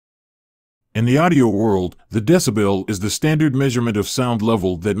In the audio world, the decibel is the standard measurement of sound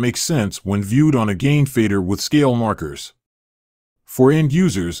level that makes sense when viewed on a gain fader with scale markers. For end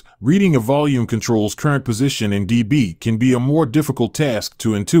users, reading a volume control's current position in dB can be a more difficult task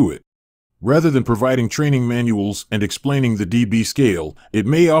to intuit. Rather than providing training manuals and explaining the dB scale, it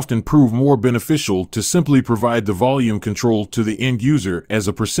may often prove more beneficial to simply provide the volume control to the end user as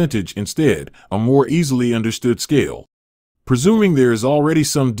a percentage instead, a more easily understood scale. Presuming there is already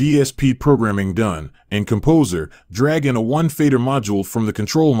some DSP programming done, in Composer, drag in a 1-fader module from the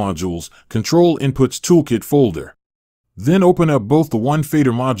Control Modules, Control Inputs Toolkit folder. Then open up both the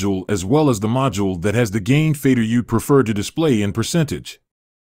 1-fader module as well as the module that has the gain fader you'd prefer to display in percentage.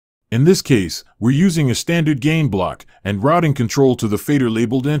 In this case, we're using a standard gain block and routing control to the fader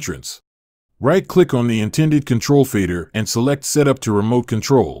labeled entrance. Right-click on the intended control fader and select Setup to Remote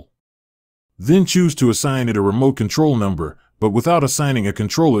Control. Then choose to assign it a remote control number, but without assigning a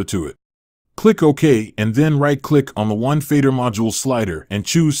controller to it. Click OK and then right-click on the 1-fader module slider and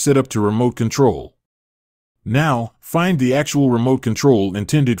choose Setup to Remote Control. Now, find the actual remote control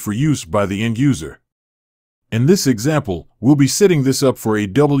intended for use by the end user. In this example, we'll be setting this up for a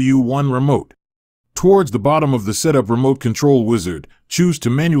W1 remote. Towards the bottom of the Setup Remote Control wizard, choose to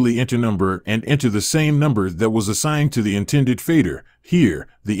manually enter number and enter the same number that was assigned to the intended fader, here,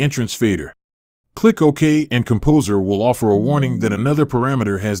 the entrance fader. Click OK and Composer will offer a warning that another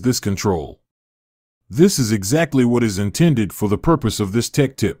parameter has this control. This is exactly what is intended for the purpose of this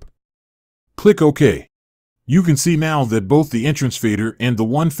tech tip. Click OK. You can see now that both the entrance fader and the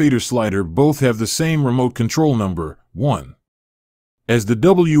 1-fader slider both have the same remote control number, 1. As the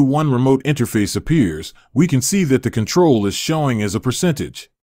W1 remote interface appears, we can see that the control is showing as a percentage.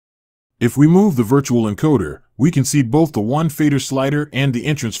 If we move the virtual encoder, we can see both the 1-fader slider and the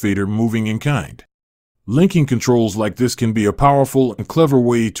entrance fader moving in kind. Linking controls like this can be a powerful and clever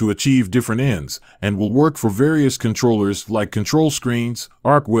way to achieve different ends, and will work for various controllers like control screens,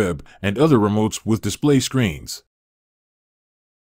 arc web, and other remotes with display screens.